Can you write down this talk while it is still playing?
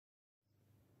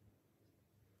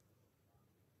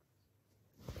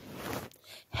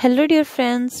Hello dear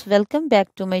friends, welcome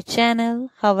back to my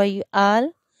channel. How are you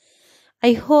all?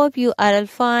 I hope you are all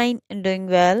fine and doing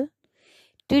well.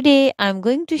 Today I'm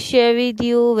going to share with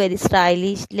you very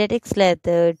stylish latex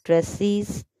leather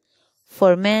dresses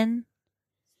for men.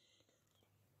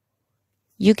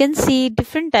 You can see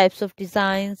different types of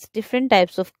designs, different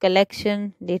types of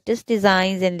collection, latest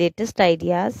designs and latest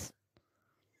ideas.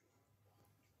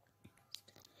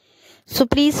 So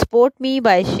please support me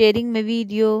by sharing my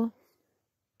video.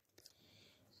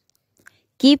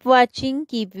 Keep watching,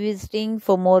 keep visiting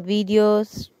for more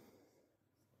videos.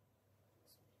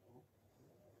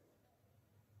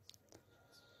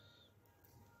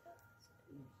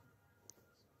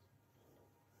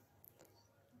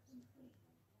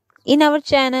 In our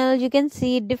channel, you can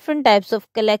see different types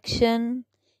of collection,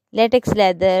 latex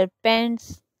leather,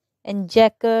 pants and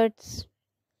jackets,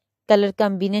 color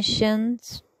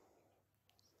combinations,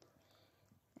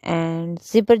 and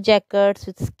zipper jackets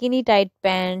with skinny tight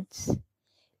pants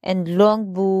and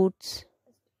long boots.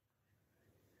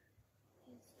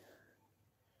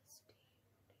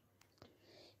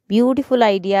 Beautiful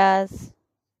ideas.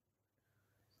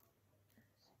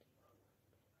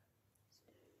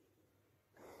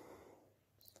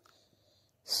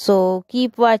 So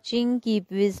keep watching, keep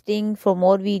visiting for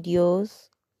more videos.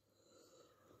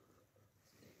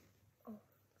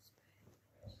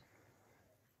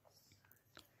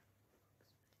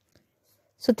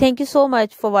 So thank you so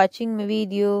much for watching my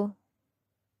video.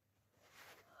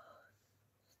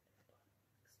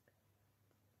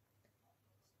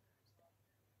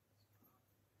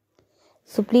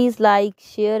 So please like,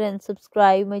 share and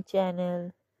subscribe my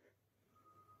channel.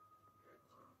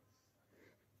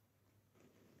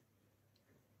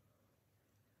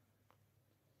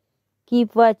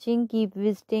 Keep watching, keep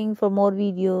visiting for more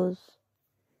videos.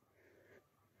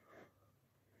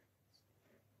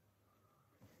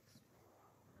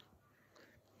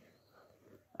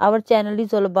 Our channel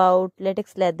is all about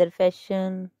latex leather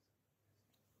fashion,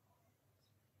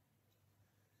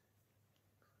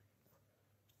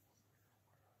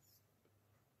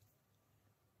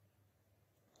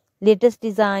 latest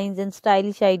designs and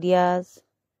stylish ideas.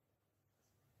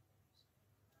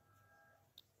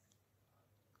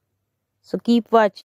 So keep watching.